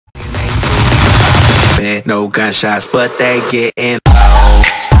hear no gunshots, but they getting low,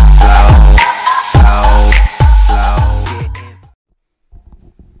 low, low, low.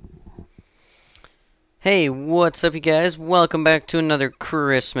 Hey, what's up you guys? Welcome back to another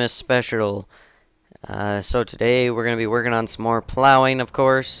Christmas special. So today we're going to be working on some more plowing, of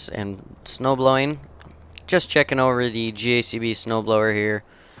course, and snow blowing. Just checking over the JCB snowblower here.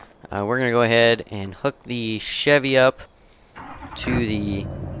 We're going to go ahead and hook the Chevy up to the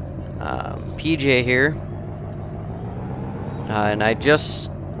PJ here. And I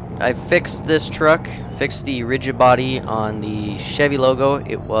fixed this truck, fixed the rigid body on the Chevy logo.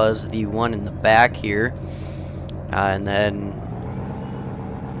 It was the one in the back here. And then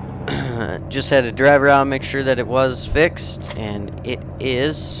just had to drive around, make sure that it was fixed, and it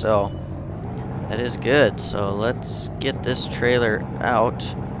is, so that is good. So let's get this trailer out.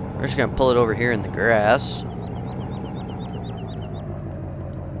 We're just gonna pull it over here in the grass.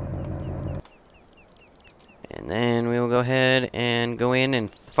 And then we will go ahead and go in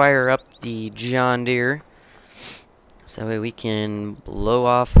and fire up the John Deere, so that way we can blow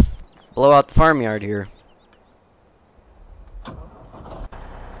out the farmyard here.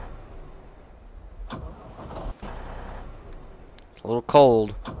 It's a little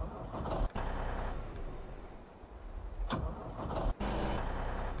cold.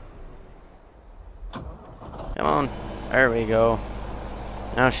 Come on. There we go.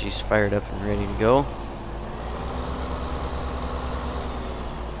 Now she's fired up and ready to go.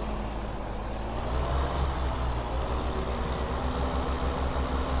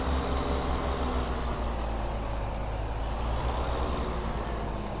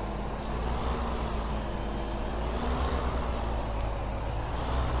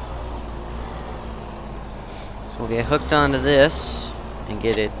 So we'll get hooked onto this and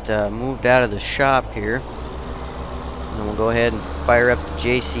get it moved out of the shop here. And then we'll go ahead and fire up the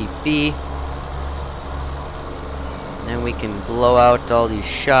JCB. And then we can blow out all these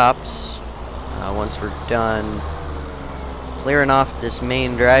shops once we're done clearing off this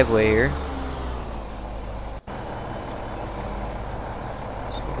main driveway here.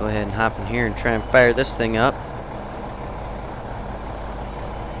 So we'll go ahead and hop in here and try and fire this thing up.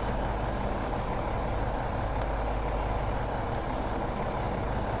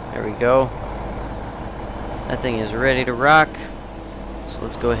 There we go. That thing is ready to rock. So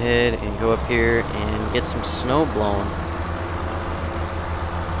let's go ahead and go up here and get some snow blown.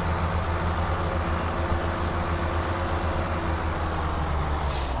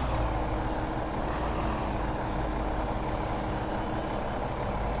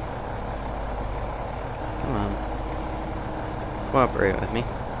 Come on. Cooperate with me.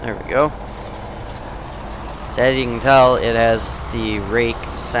 There we go. So as you can tell, it has the rake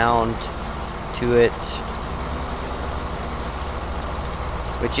sound to it,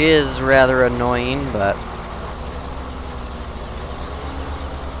 which is rather annoying, but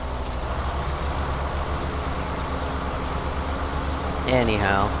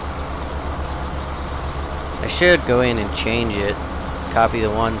anyhow, I should go in and change it, copy the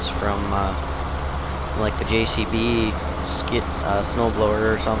ones from like the JCB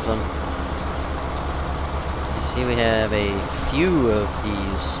snowblower or something. You see we have a few of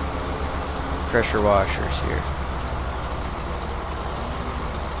these pressure washers here.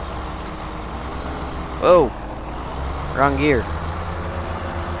 Whoa! Wrong gear.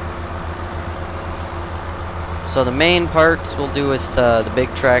 So the main parts we'll do with the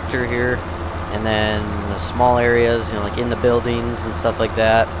big tractor here, and then the small areas, you know, like in the buildings and stuff like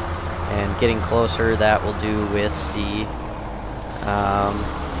that, and getting closer, that we'll do with the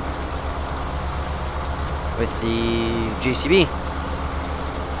JCB.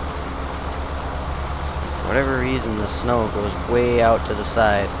 For whatever reason, the snow goes way out to the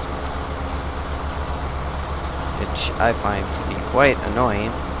side, which I find to be quite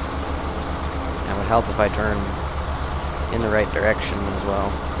annoying. It would help if I turn in the right direction as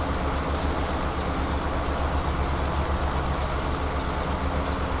well.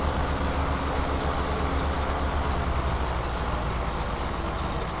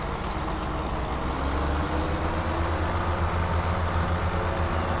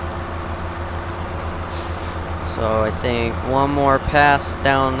 So I think one more pass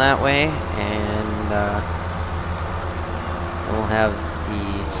down that way, and we'll have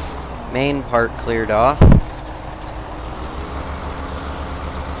the main part cleared off.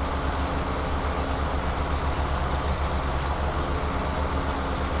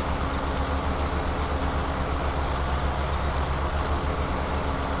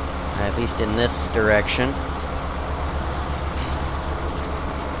 At least in this direction.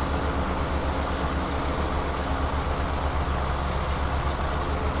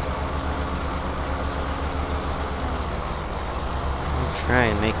 try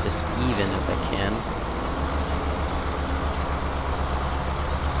and make this even if I can.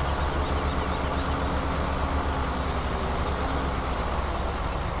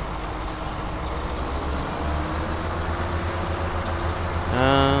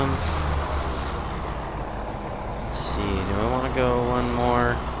 Let's see, do I want to go one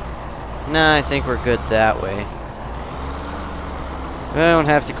more? Nah, I think we're good that way. I don't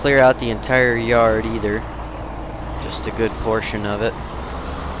have to clear out the entire yard either. Just a good portion of it.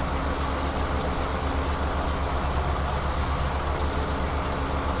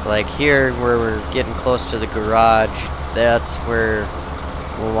 So like here where we're getting close to the garage, that's where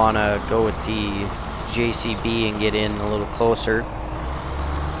we'll want to go with the JCB and get in a little closer.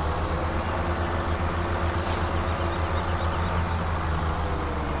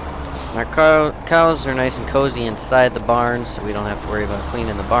 Our cows are nice and cozy inside the barn, so we don't have to worry about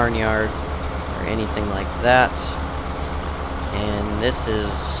cleaning the barnyard or anything like that. And this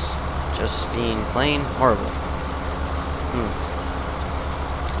is just being plain horrible.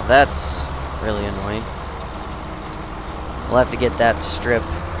 Well, that's really annoying. We'll have to get that strip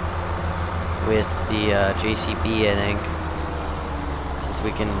with the JCB, I think, since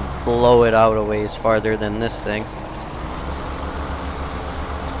we can blow it out a ways farther than this thing.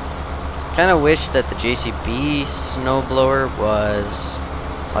 Kind of wish that the JCB snowblower was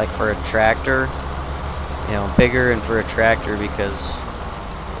like for a tractor, you know, bigger and for a tractor, because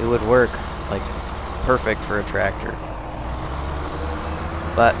it would work like perfect for a tractor.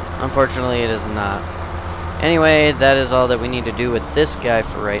 But unfortunately it is not. Anyway, that is all that we need to do with this guy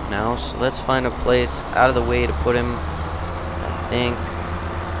for right now, so let's find a place out of the way to put him. I think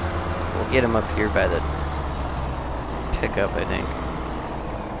we'll get him up here by the pickup, I think.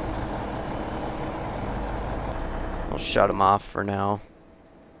 We'll shut him off for now.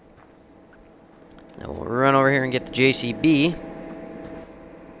 Now we'll run over here and get the JCB.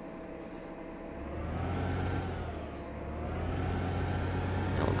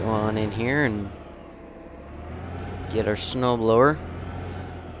 Now we'll go on in here and get our snowblower.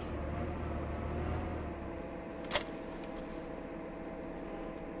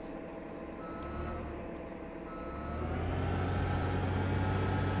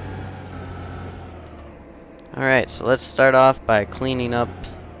 Alright, so let's start off by cleaning up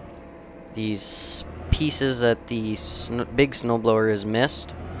these pieces that the big snowblower has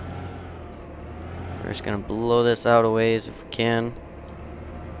missed. We're just going to blow this out a ways if we can.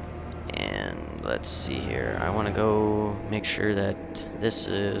 And let's see here. I want to go make sure that this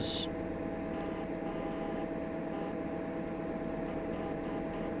is...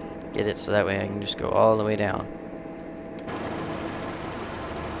 get it so that way I can just go all the way down.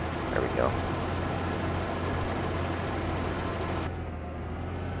 There we go.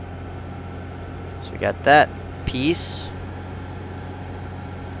 So we got that piece.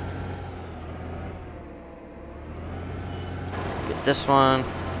 Get this one.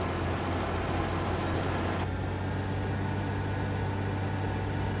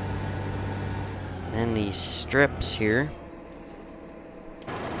 And then these strips here.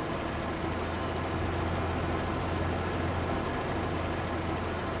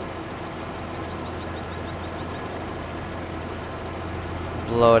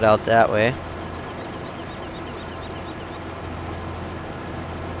 Blow it out that way.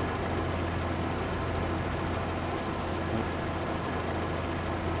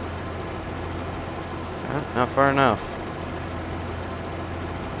 Not far enough.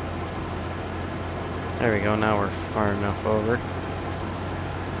 There we go, now we're far enough over.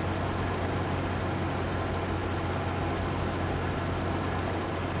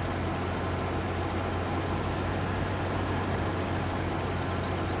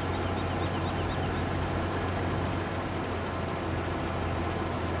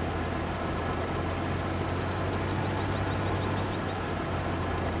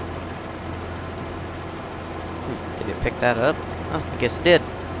 Did it pick that up? Oh, I guess it did.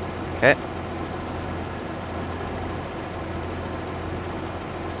 Okay.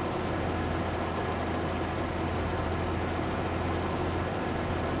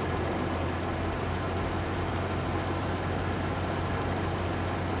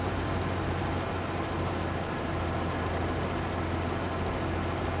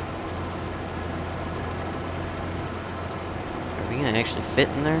 Are we gonna actually fit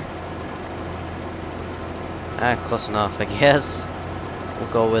in there? Ah, close enough, I guess.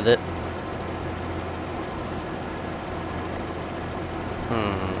 We'll go with it.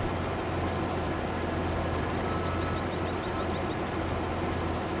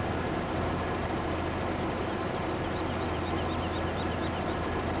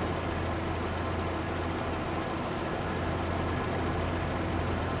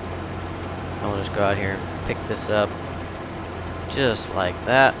 And we'll just go out here and pick this up just like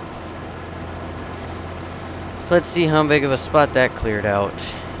that. So let's see how big of a spot that cleared out.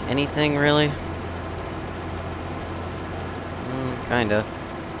 Anything really? Kinda.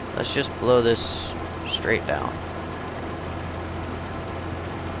 Let's just blow this straight down.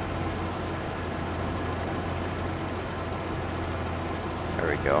 There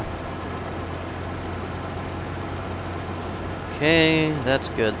we go. Okay, that's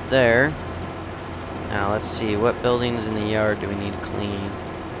good there. Now let's see, what buildings in the yard do we need to clean?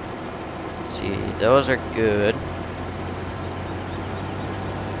 Let's see, those are good.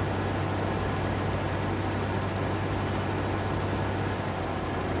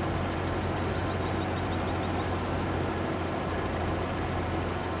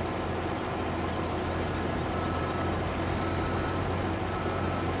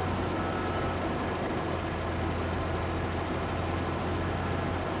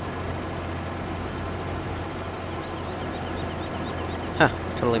 Huh,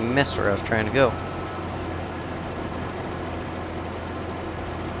 totally missed where I was trying to go.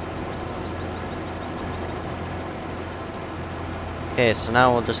 Okay, so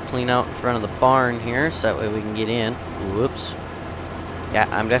now we'll just clean out in front of the barn here, so that way we can get in. Whoops. Yeah,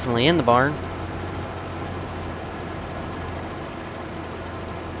 I'm definitely in the barn.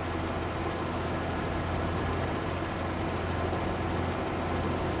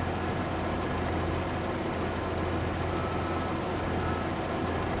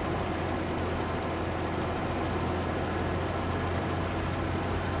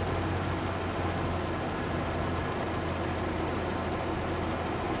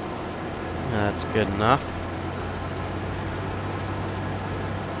 That's good enough.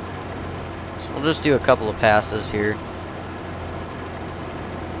 So we'll just do a couple of passes here.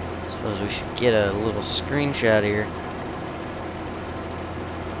 Suppose we should get a little screenshot here.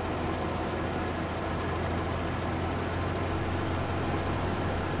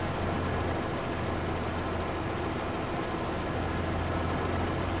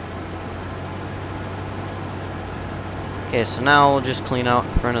 Okay, so now we'll just clean out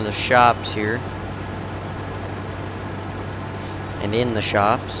in front of the shops here. And in the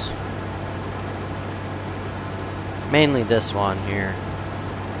shops. Mainly this one here.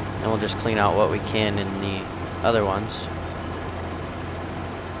 And we'll just clean out what we can in the other ones.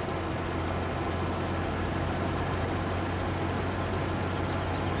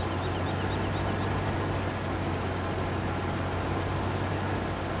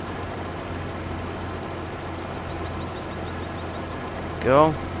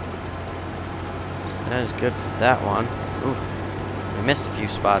 Go. So that is good for that one. Ooh, we missed a few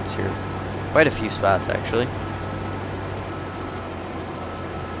spots here. Quite a few spots, actually.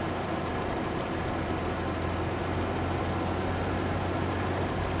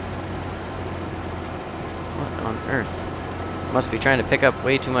 What on earth? Must be trying to pick up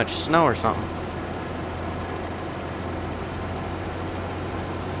way too much snow or something.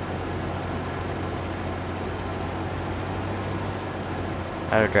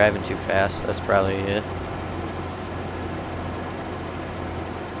 Either driving too fast, that's probably it.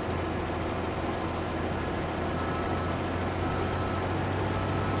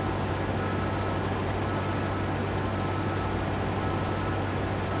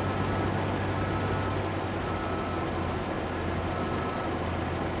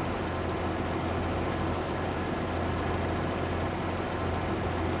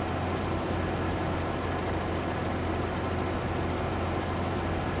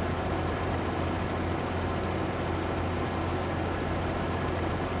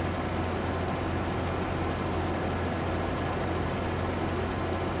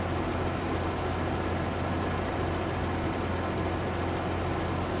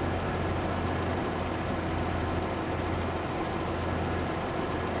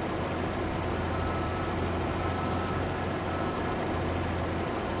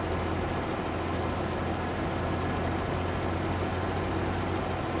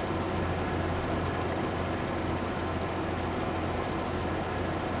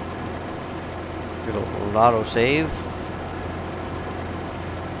 Good old auto save.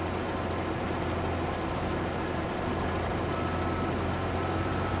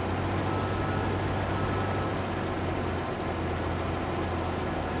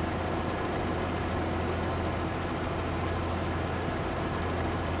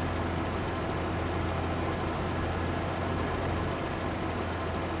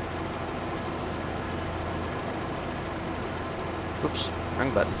 Oops,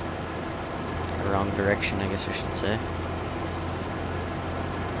 wrong button. Wrong direction, I guess I should say.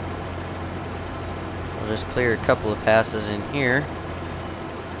 We'll just clear a couple of passes in here.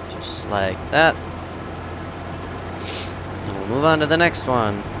 So Just like that. And we'll move on to the next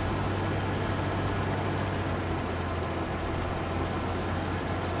one.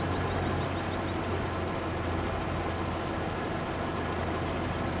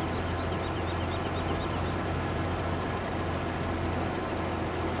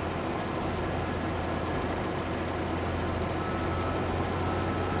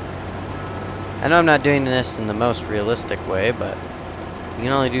 I know I'm not doing this in the most realistic way, but you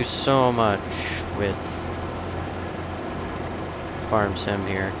can only do so much with Farm Sim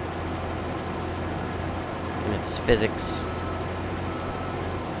here. And it's physics.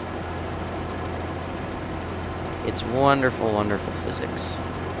 It's wonderful, wonderful physics.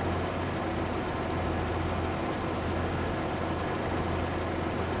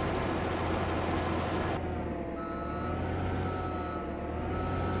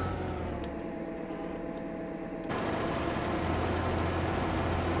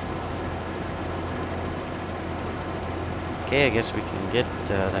 Okay, I guess we can get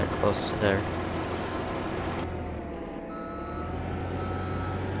that close to there.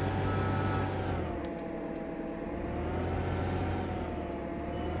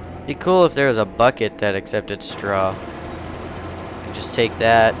 Be cool if there was a bucket that accepted straw. You could just take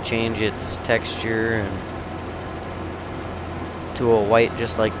that, change its texture and to a white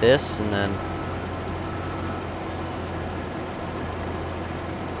just like this, and then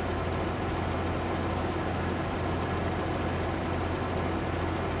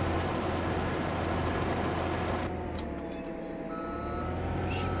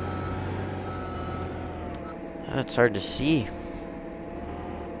it's hard to see.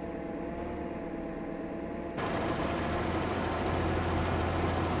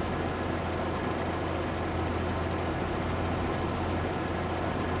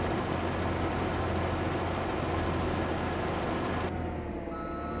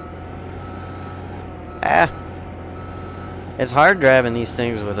 Ah! It's hard driving these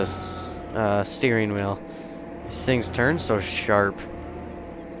things with a steering wheel. These things turn so sharp.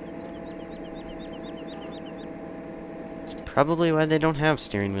 Probably why they don't have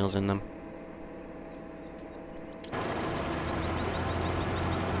steering wheels in them.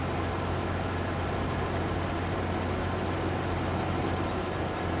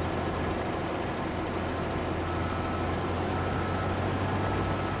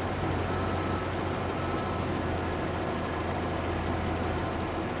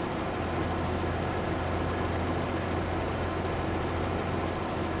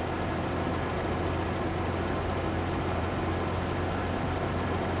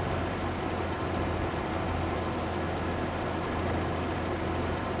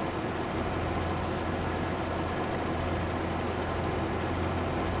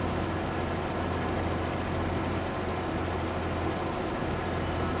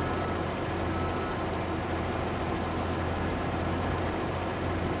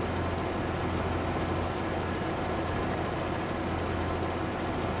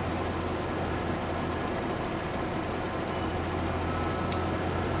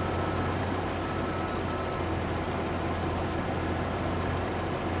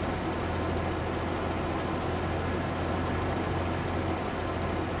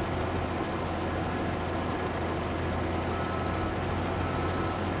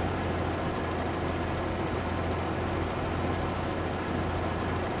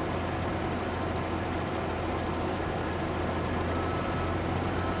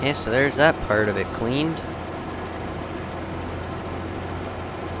 Yeah, so there's that part of it cleaned.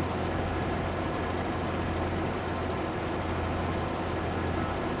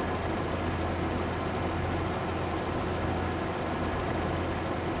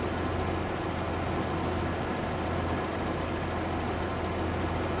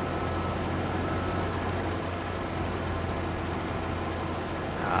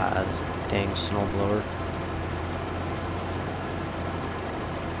 Ah, this dang snowblower.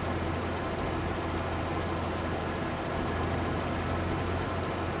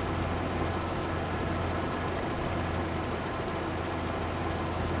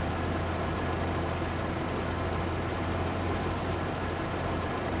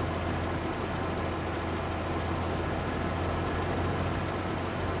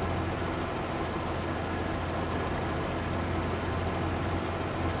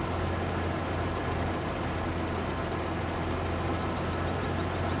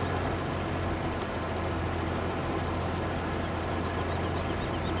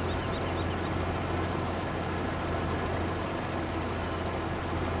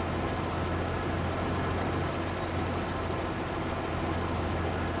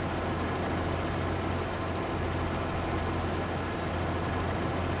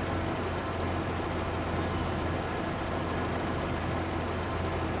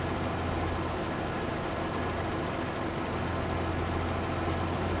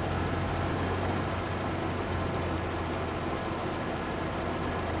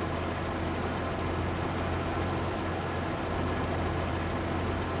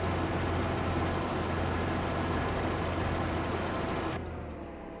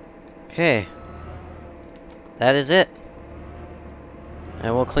 Okay. That is it.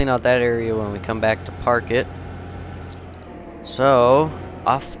 And we'll clean out that area when we come back to park it. So,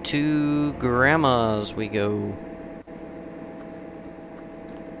 off to Grandma's we go.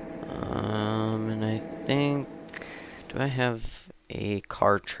 And I think... Do I have a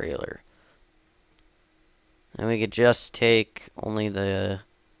car trailer? And we could just take only the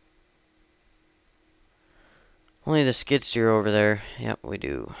skid steer over there. Yep, we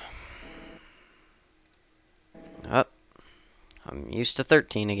do. Oh, I'm used to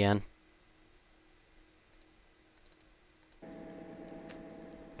 13 again.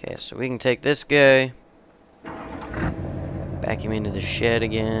 Okay, so we can take this guy, back him into the shed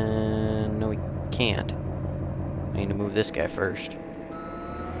again. No, we can't. We need to move this guy first.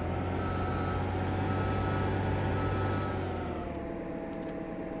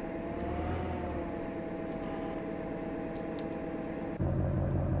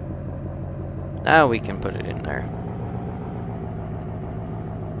 Now we can put it in there.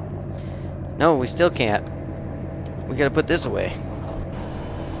 No, we still can't. We gotta put this away.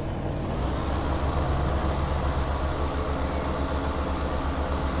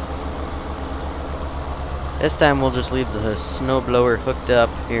 This time we'll just leave the snowblower hooked up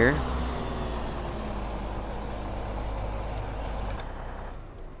here.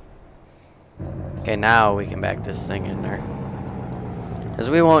 Okay, now we can back this thing in there. Because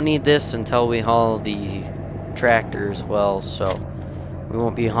we won't need this until we haul the tractor as well, so we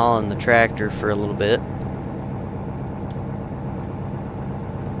won't be hauling the tractor for a little bit.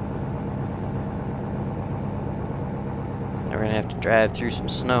 Now we're going to have to drive through some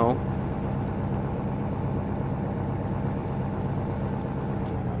snow.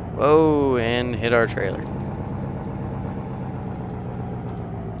 Whoa, and hit our trailer.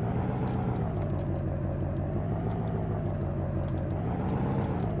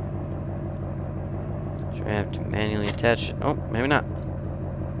 So I have to manually attach it. Oh, maybe not.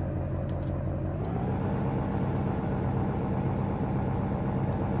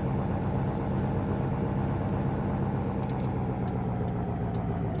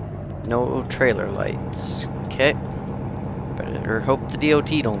 No trailer lights. Okay. Better hope the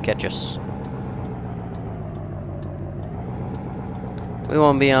DOT don't catch us. We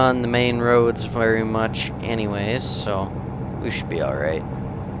won't be on the main roads very much anyways, so we should be alright.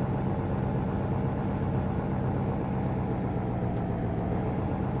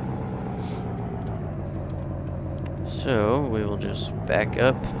 So we will just back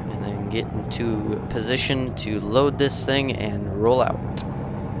up and then get into position to load this thing and roll out.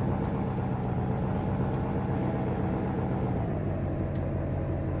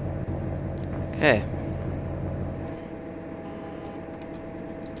 Okay.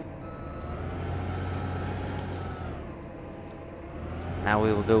 Now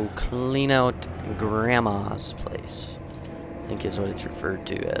we will go clean out Grandma's place. I think is what it's referred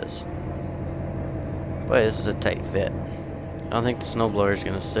to as. Boy, this is a tight fit. I don't think the snowblower is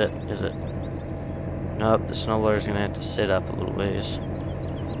going to sit, is it? Nope, the snowblower is going to have to sit up a little ways.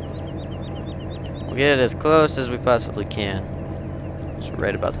 We'll get it as close as we possibly can. It's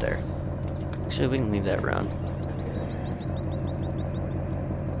right about there. Actually, we can leave that run.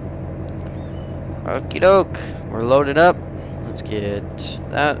 Okie doke. We're loaded up. Let's get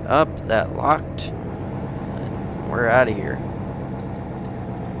that up, that locked. And we're out of here.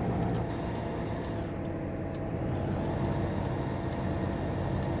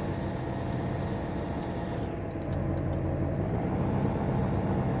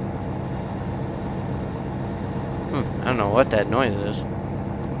 I don't know what that noise is.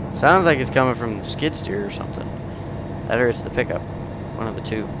 Sounds like it's coming from the skid steer or something. That or it's the pickup. One of the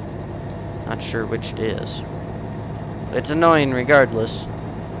two. Not sure which it is. But it's annoying regardless.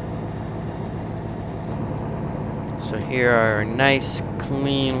 So here are our nice,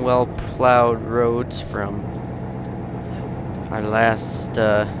 clean, well-plowed roads from our last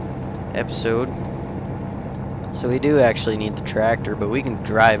episode. So we do actually need the tractor, but we can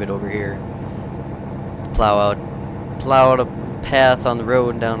drive it over here. Plow out a path on the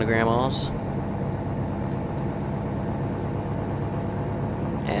road down to Grandma's.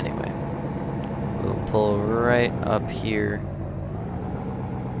 Anyway, we'll pull right up here.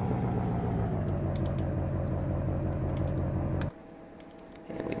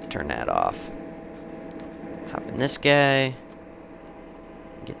 And we can turn that off. Hop in this guy.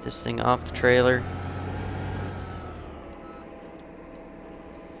 Get this thing off the trailer.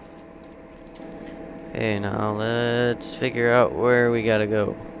 Okay, now let's figure out where we gotta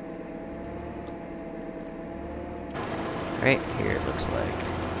go. Right here, it looks like.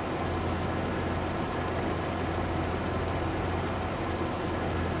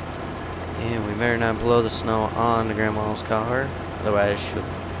 And we better not blow the snow on the grandma's car, otherwise she'll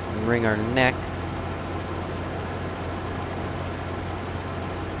wring our neck.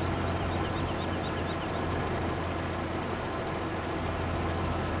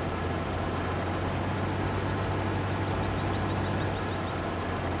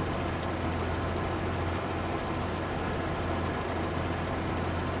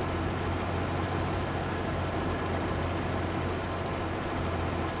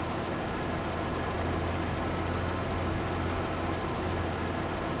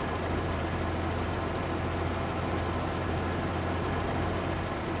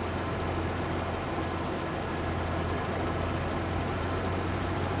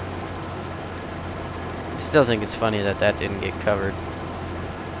 I still think it's funny that that didn't get covered.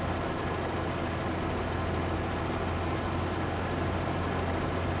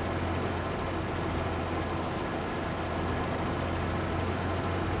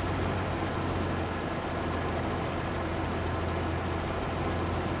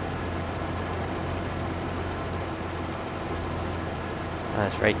 Oh,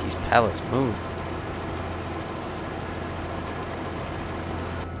 that's right, these pallets move.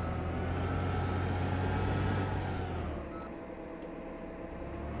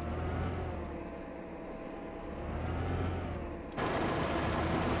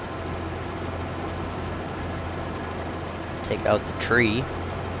 Take out the tree.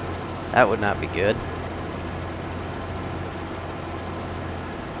 That would not be good.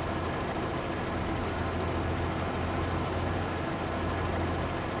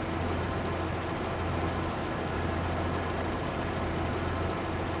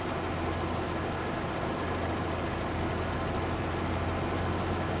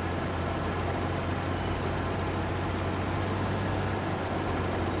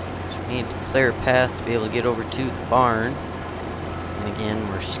 So we need to clear a path to be able to get over to the barn. And again,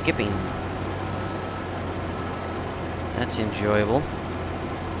 we're skipping. That's enjoyable.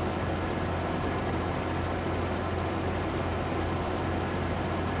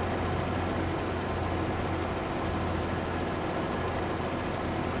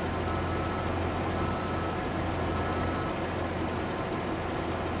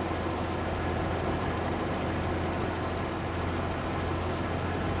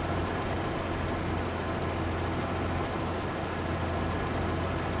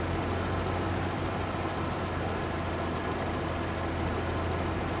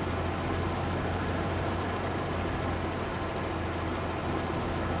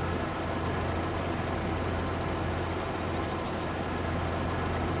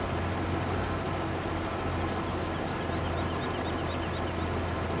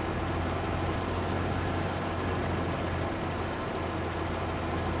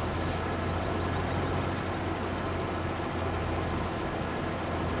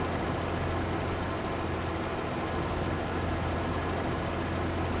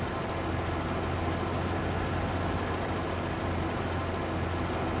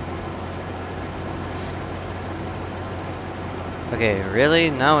 Okay, really?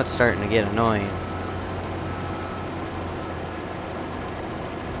 Now it's starting to get annoying.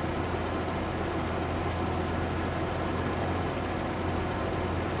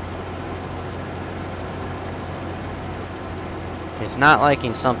 It's not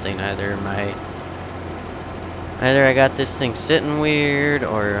liking something either. Either I got this thing sitting weird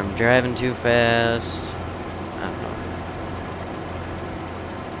or I'm driving too fast. I don't know.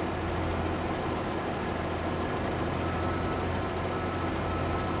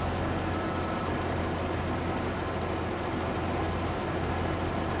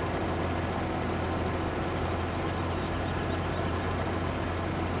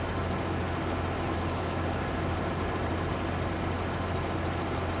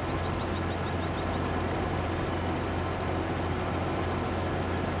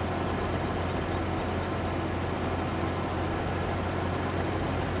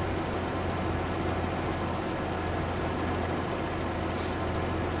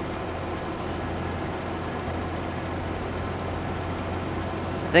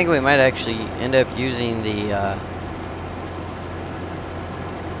 I think we might actually end up using the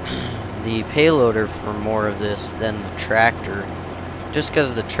payloader for more of this than the tractor. Just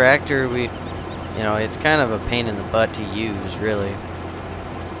because the tractor, it's kind of a pain in the butt to use, really.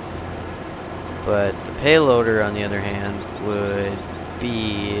 But the payloader, on the other hand, would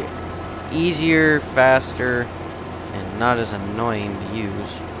be easier, faster, and not as annoying to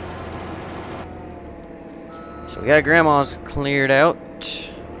use. So we got Grandma's cleared out.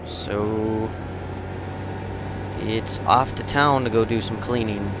 So it's off to town to go do some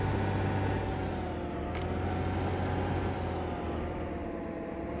cleaning.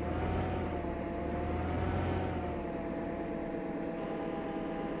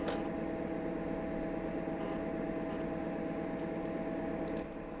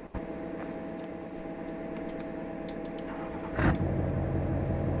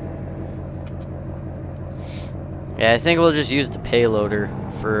 Yeah, I think we'll just use the payloader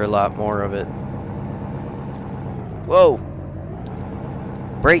for a lot more of it. Whoa!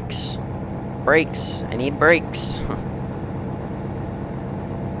 Brakes! Brakes! I need brakes!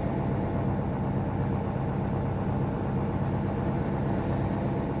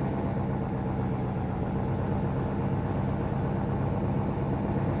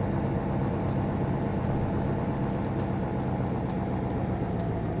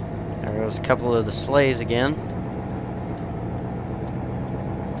 There goes a couple of the sleighs again.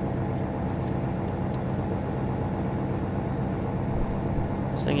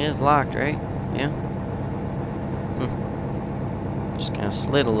 This thing is locked, right? Yeah? Just kind of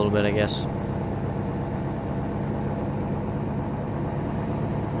slid a little bit, I guess.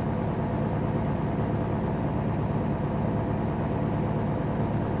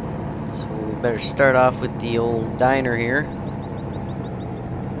 So we better start off with the old diner here.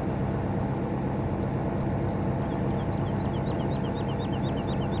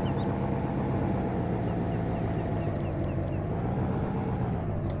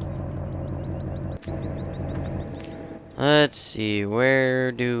 Let's see,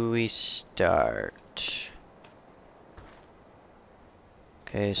 where do we start?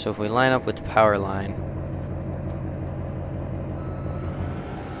 Okay, so if we line up with the power line.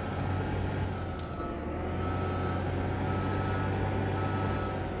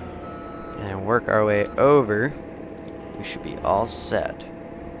 And work our way over, we should be all set.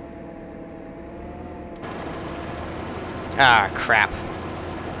 Ah, crap.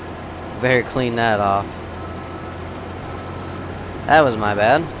 Better clean that off. That was my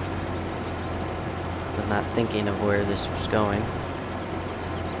bad. Was not thinking of where this was going.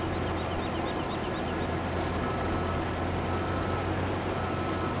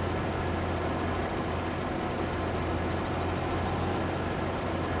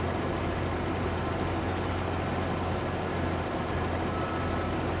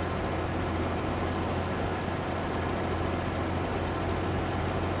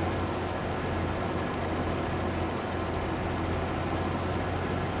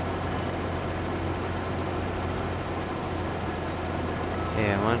 Okay,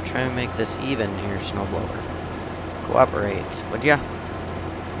 I want to try and make this even here, snowblower. Cooperate, would ya?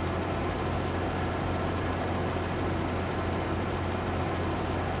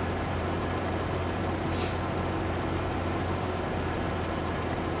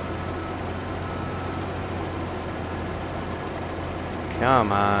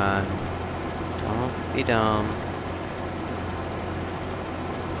 Come on. Don't be dumb.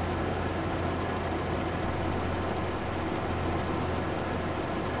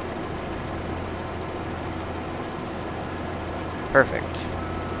 Perfect.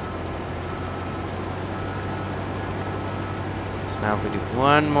 So now if we do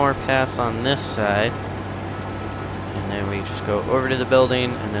one more pass on this side, and then we just go over to the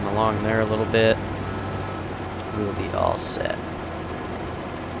building, and then along there a little bit, we will be all set.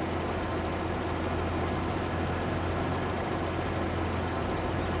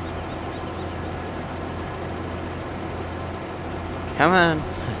 Come on.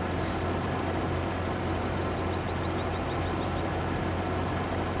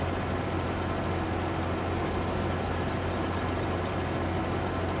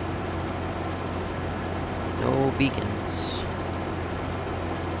 No beacons.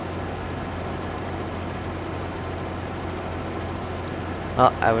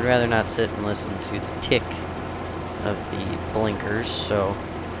 Well, I would rather not sit and listen to the tick of the blinkers, so...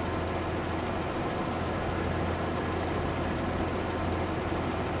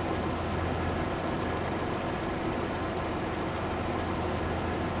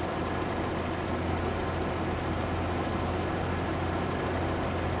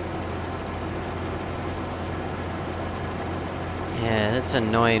 Yeah, it's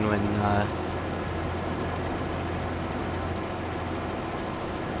annoying when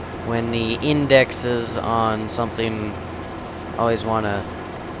the indexes on something always want to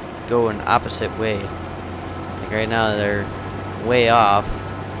go an opposite way. Like right now they're way off,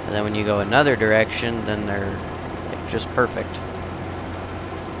 and then when you go another direction, then they're like just perfect.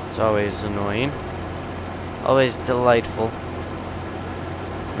 It's always annoying. Always delightful.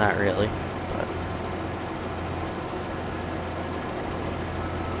 Not really.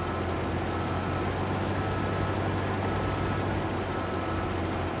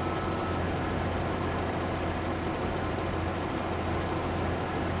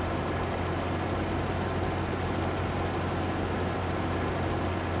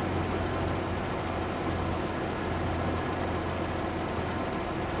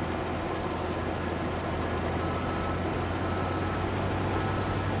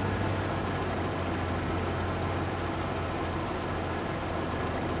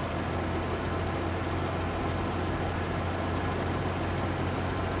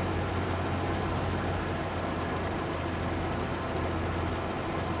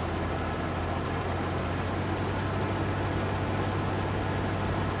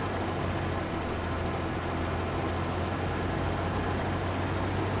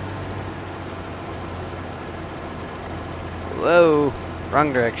 Whoa,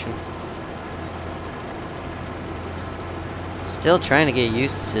 wrong direction. Still trying to get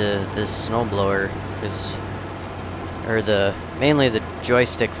used to this snowblower, mainly the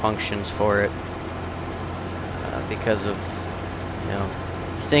joystick functions for it, because of,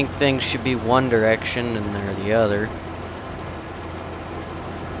 you think things should be one direction and they're the other.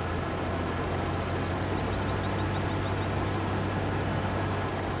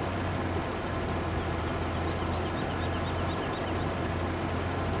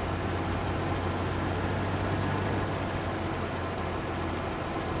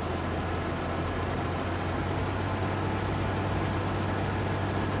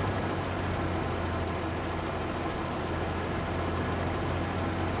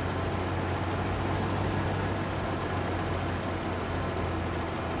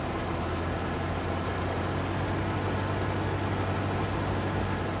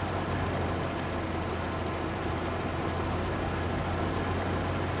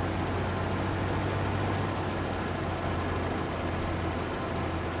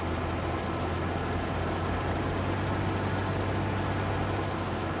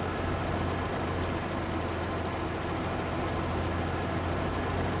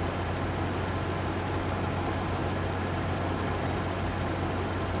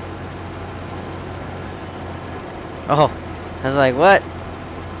 Oh, I was like, what?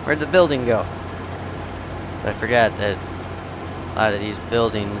 Where'd the building go? But I forgot that a lot of these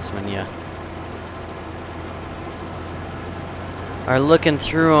buildings, when you are looking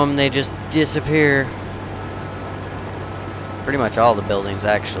through them, they just disappear. Pretty much all the buildings,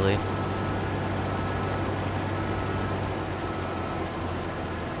 actually.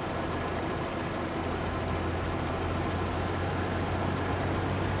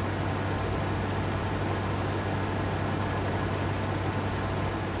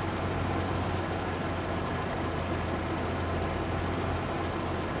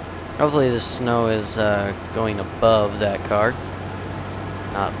 Hopefully the snow is going above that car,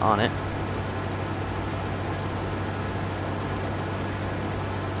 not on it.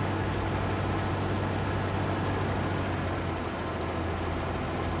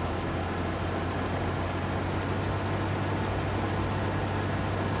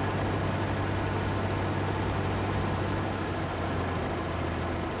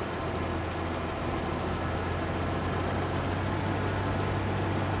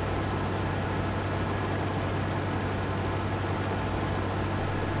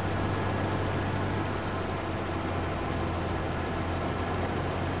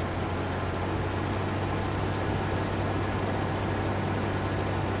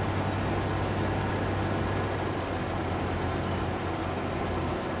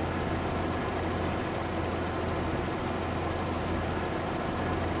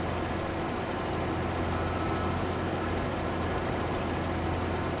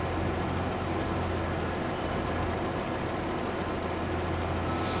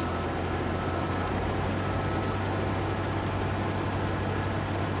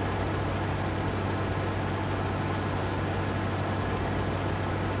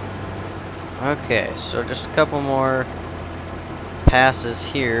 Okay, so just a couple more passes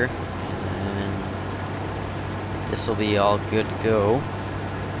here, and this will be all good to go.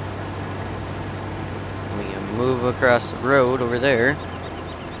 We can move across the road over there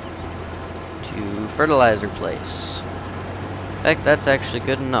to fertilizer place. In fact, that's actually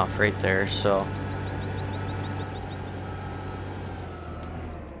good enough right there, so.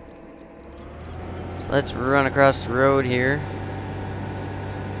 Let's run across the road here.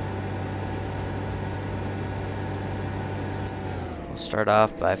 Start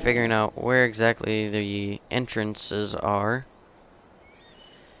off by figuring out where exactly the entrances are.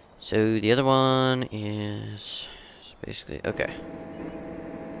 So the other one is basically, okay.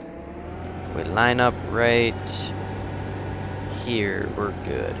 If we line up right here, we're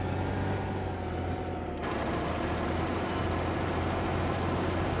good.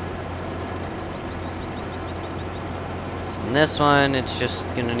 So in this one, it's just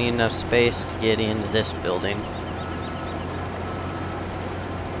gonna need enough space to get into this building.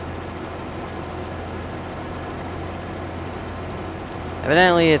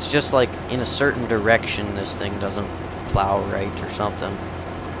 Evidently, it's just like in a certain direction this thing doesn't plow right or something.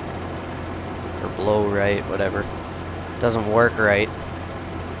 Or blow right, whatever. Doesn't work right.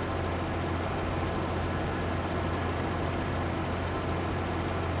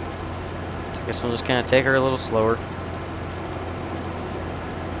 I guess we'll just kind of take her a little slower.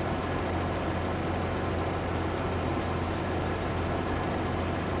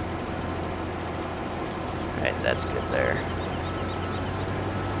 Alright, that's good there.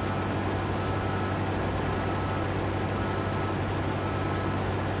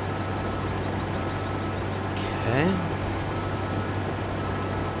 Okay.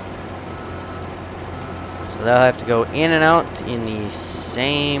 So they'll have to go in and out in the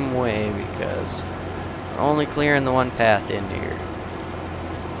same way because we're only clearing the one path in here.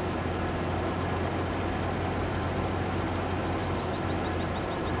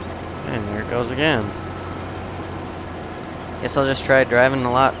 And there it goes again. Guess I'll just try driving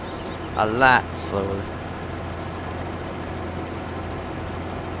a lot slower.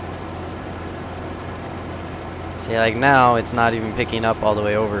 See, like now it's not even picking up all the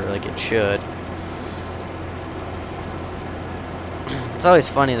way over like it should. It's always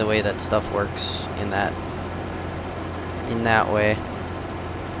funny the way that stuff works in that way.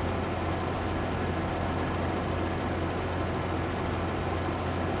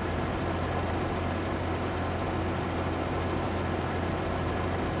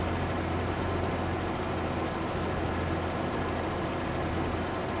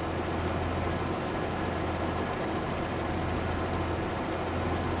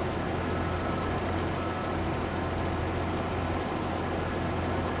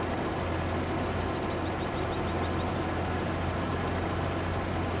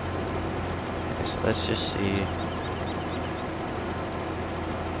 So let's just see.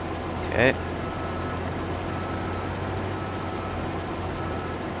 Okay.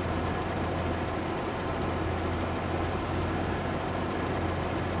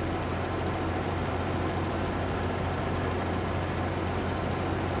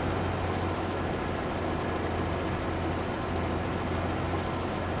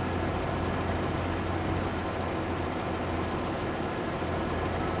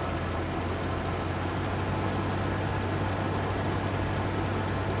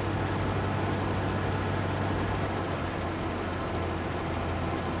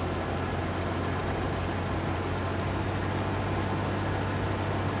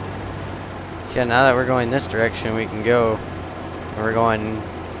 Yeah, now that we're going this direction, we can go. We're going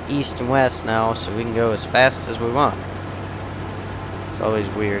east and west now, so we can go as fast as we want. It's always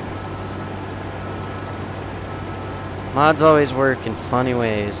weird. Mods always work in funny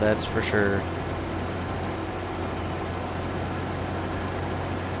ways, that's for sure.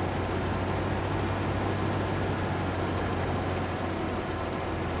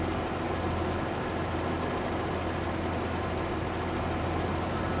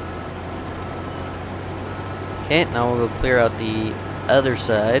 Okay, now we'll go clear out the other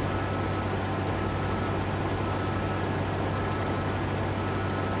side.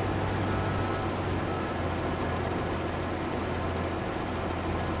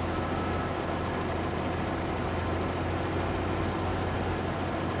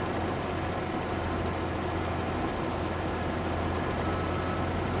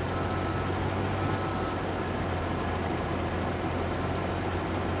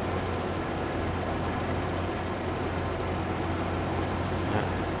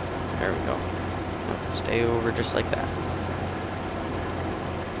 There we go. Nope, stay over just like that.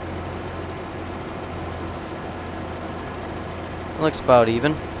 Looks about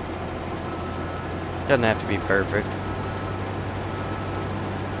even. Doesn't have to be perfect.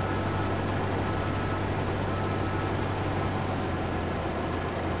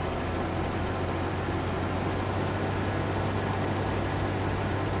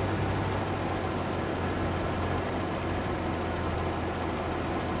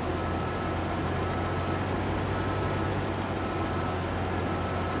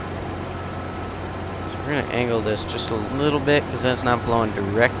 We're going to angle this just a little bit because then it's not blowing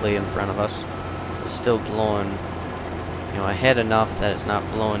directly in front of us. It's still blowing, you know, ahead enough that it's not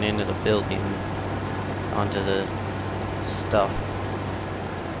blowing into the building, onto the stuff,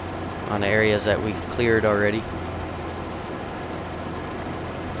 on areas that we've cleared already.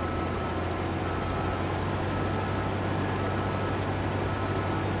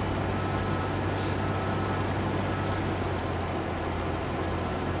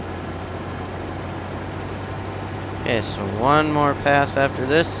 Okay, so one more pass after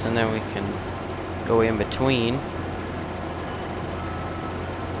this, and then we can go in between.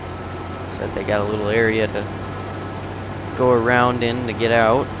 So that they got a little area to go around in to get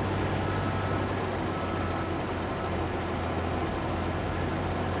out.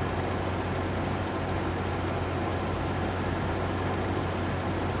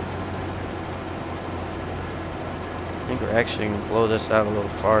 I think we're actually going to blow this out a little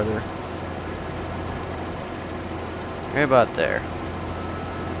farther. Right about there.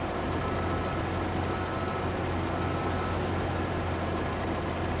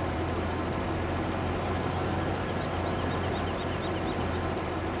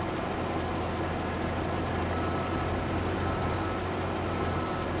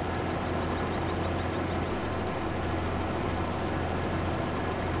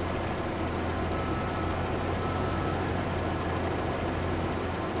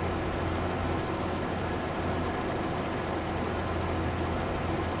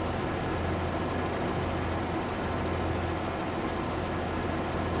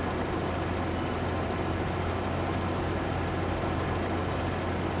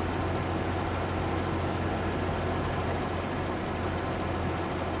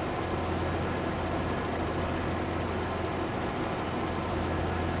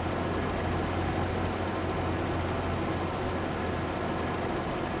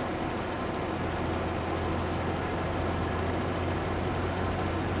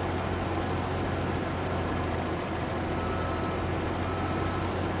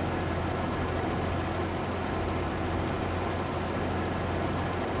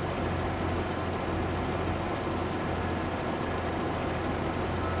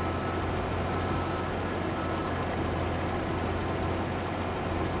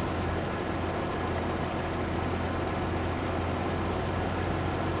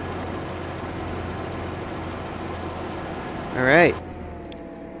 Alright.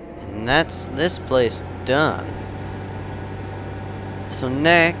 And that's this place done. So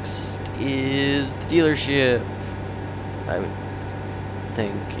next is the dealership. I would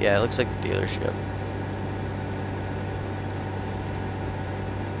think. Yeah, it looks like the dealership.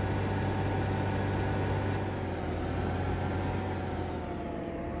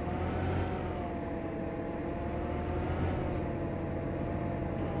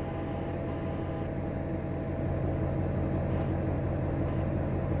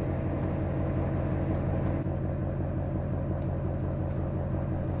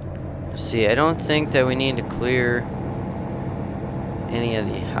 See, I don't think that we need to clear any of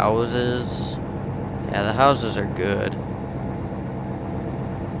the houses. Yeah, the houses are good.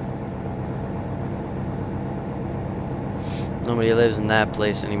 Nobody lives in that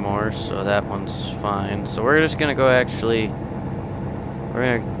place anymore, so that one's fine. So we're just gonna go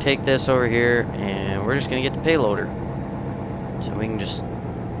we're gonna take this over here and we're just gonna get the payloader. So we can just,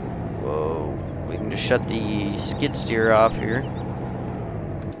 we can just shut the skid steer off here.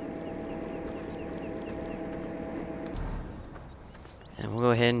 And we'll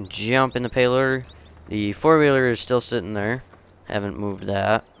go ahead and jump in the payloader. The four-wheeler is still sitting there. Haven't moved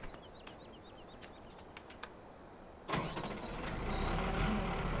that.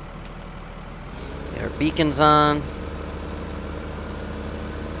 Our beacon's on.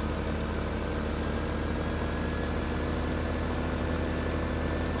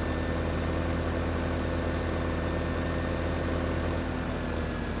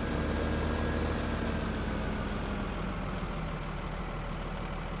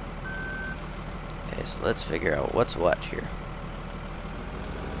 Okay, so let's figure out what's what here.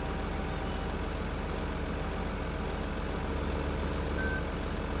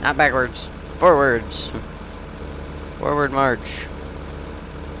 Not backwards. Forwards. Forward march.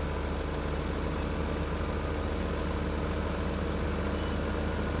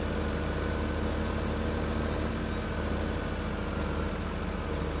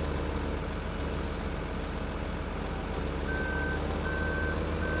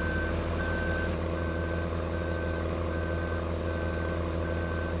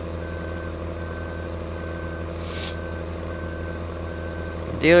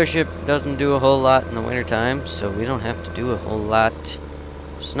 Dealership doesn't do a whole lot in the wintertime, so we don't have to do a whole lot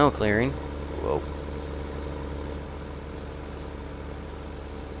of snow clearing. Whoa.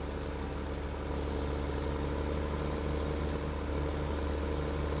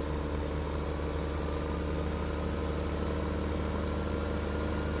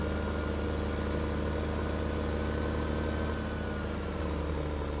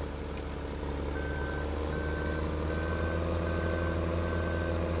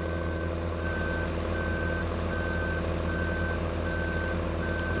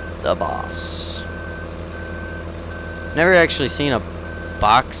 The boss. Never actually seen a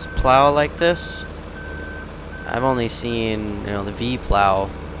box plow like this. I've only seen, the V plow.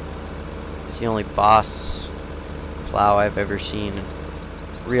 It's the only boss plow I've ever seen in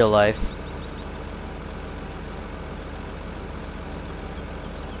real life.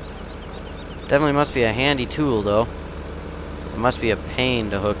 Definitely must be a handy tool though. It must be a pain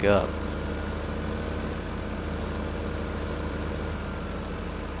to hook up.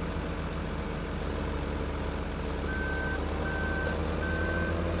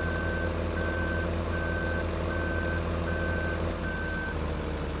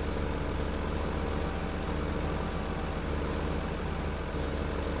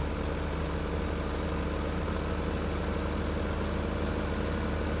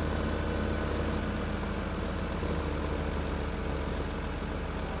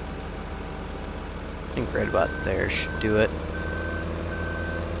 I think right about there should do it.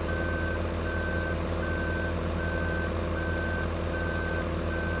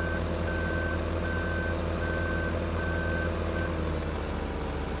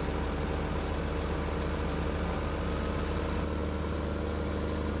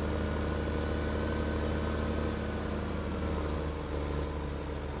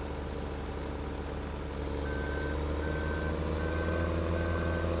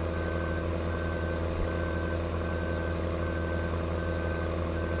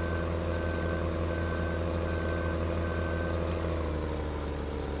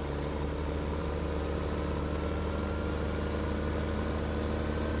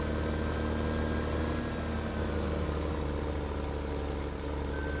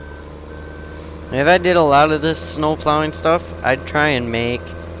 If I did a lot of this snow plowing stuff, I'd try and make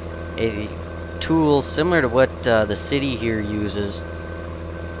a tool similar to what the city here uses.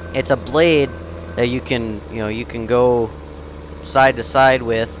 It's a blade that you can go side to side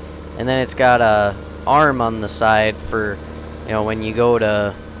with, and then it's got a arm on the side for you know, when you go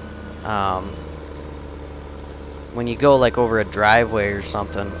to when you go like over a driveway or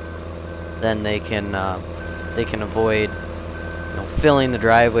something, then they can avoid, you know, filling the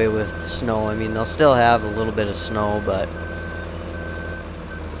driveway with snow. I mean, they'll still have a little bit of snow, but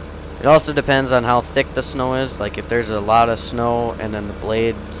it also depends on how thick the snow is. Like if there's a lot of snow and then the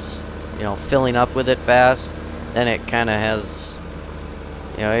blades, you know, filling up with it fast, then it kind of has,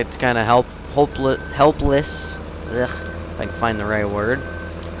 you know, it's kind of helpless. Ugh, if I can find the right word.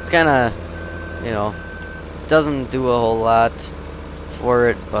 It's kind of, you know, doesn't do a whole lot for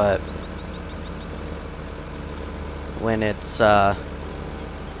it, but when it's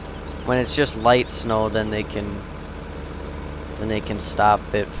just light snow, then they can stop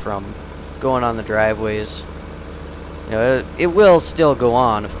it from going on the driveways. You know, it will still go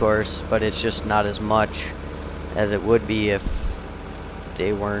on, of course, but it's just not as much as it would be if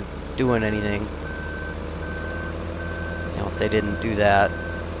they weren't doing anything. You know, if they didn't do that.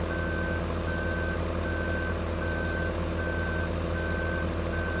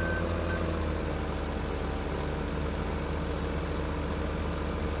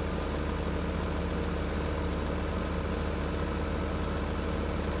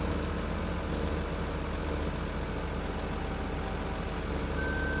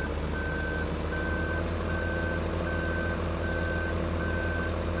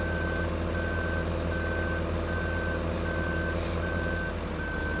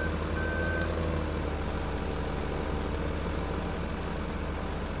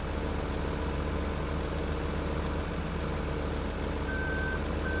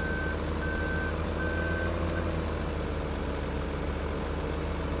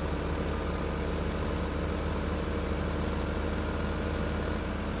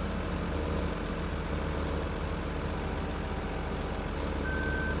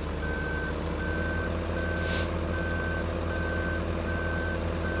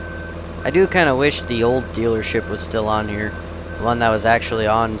 I do kind of wish the old dealership was still on here. The one that was actually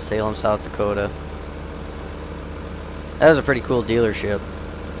on Salem, South Dakota. That was a pretty cool dealership.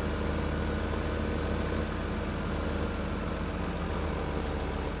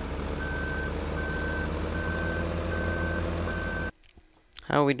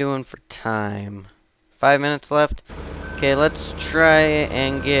 How are we doing for time? 5 minutes left? Okay, let's try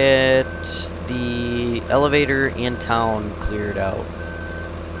and get the elevator in town cleared out.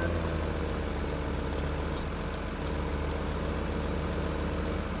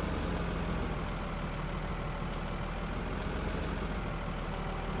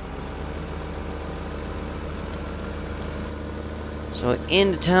 So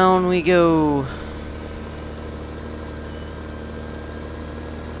into town we go.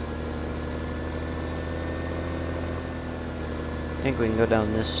 I think we can go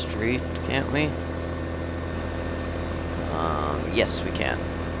down this street, can't we? Yes, we can.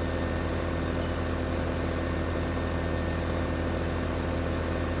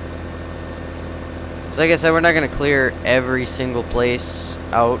 So like I said, we're not going to clear every single place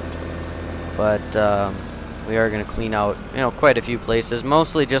out, but we are going to clean out, you know, quite a few places.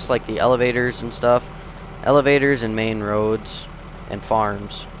 Mostly just like the elevators and stuff. Elevators and main roads and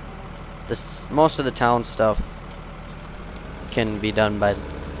farms. Most of the town stuff can be done by the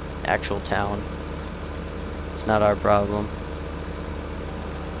actual town. It's not our problem.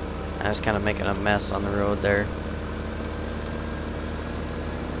 I was kind of making a mess on the road there.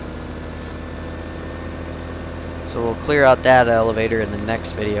 So we'll clear out that elevator in the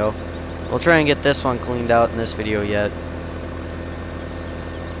next video. We'll try and get this one cleaned out in this video yet.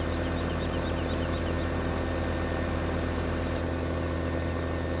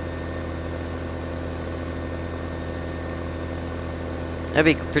 That'd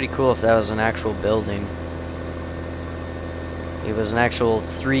be pretty cool if that was an actual building. It was an actual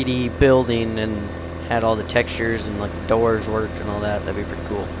 3D building and had all the textures and like the doors worked and all that. That'd be pretty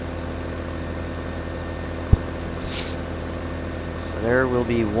cool. So there will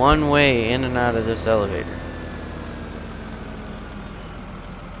be one way in and out of this elevator.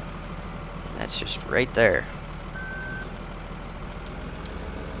 That's just right there.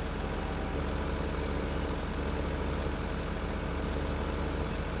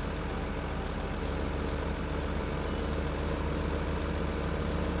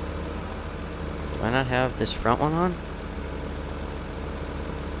 Do I not have this front one on?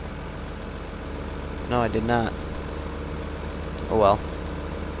 No, I did not. Oh well.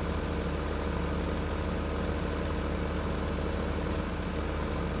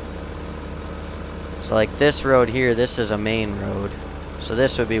 So like this road here, this is a main road. So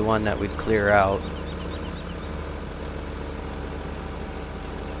this would be one that we'd clear out.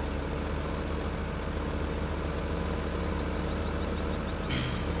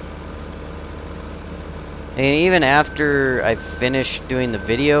 And even after I finish doing the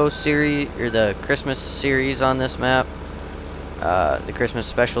video series, or the Christmas series on this map, the Christmas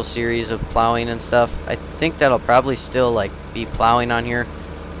special series of plowing and stuff, I think that'll probably still like be plowing on here,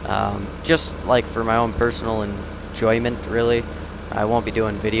 just like for my own personal enjoyment. Really, I won't be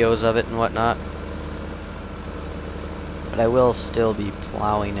doing videos of it and whatnot, but I will still be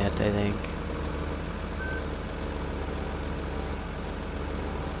plowing it, I think.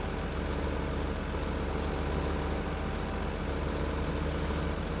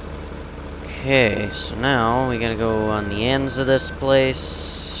 Okay, so now we gotta go on the ends of this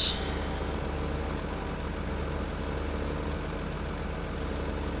place.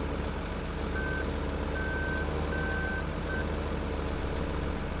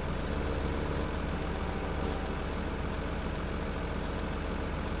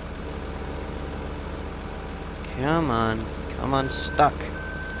 Come on, stuck.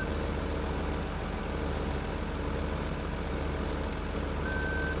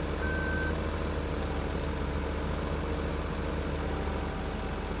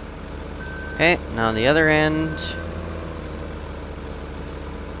 Okay, now the other end.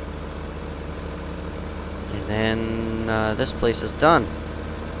 And then this place is done.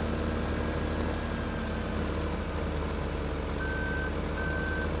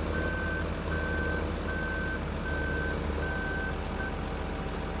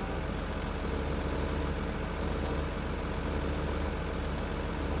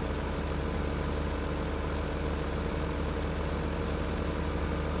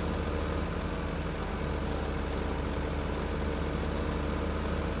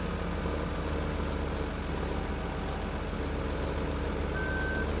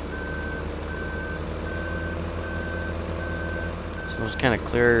 So let's kind of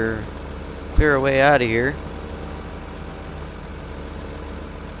clear our way out of here.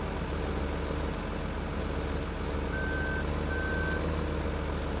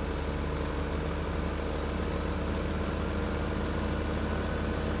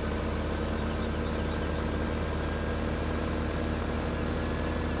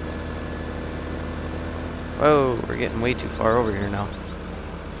 Whoa, we're getting way too far over here now.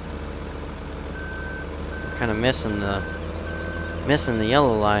 We're kind of missing the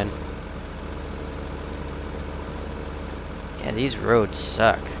yellow line. Yeah, these roads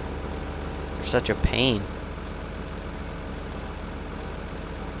suck. They're such a pain.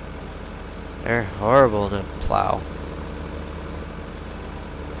 They're horrible to plow.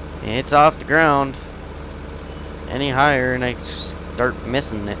 It's off the ground any higher and I start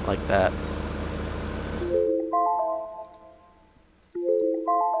missing it like that.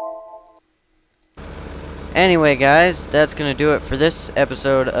 Anyway, guys, that's going to do it for this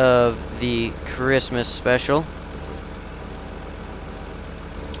episode of the Christmas special.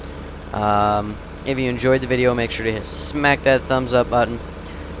 If you enjoyed the video, make sure to smack that thumbs up button.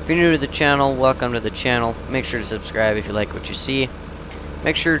 If you're new to the channel, welcome to the channel. Make sure to subscribe if you like what you see.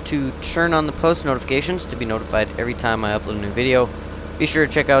 Make sure to turn on the post notifications to be notified every time I upload a new video. Be sure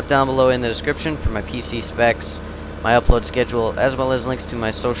to check out down below in the description for my PC specs, my upload schedule, as well as links to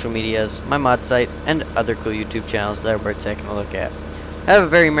my social medias, my mod site, and other cool YouTube channels that are worth taking a look at. Have a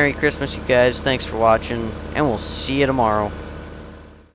very Merry Christmas, you guys. Thanks for watching, and we'll see you tomorrow.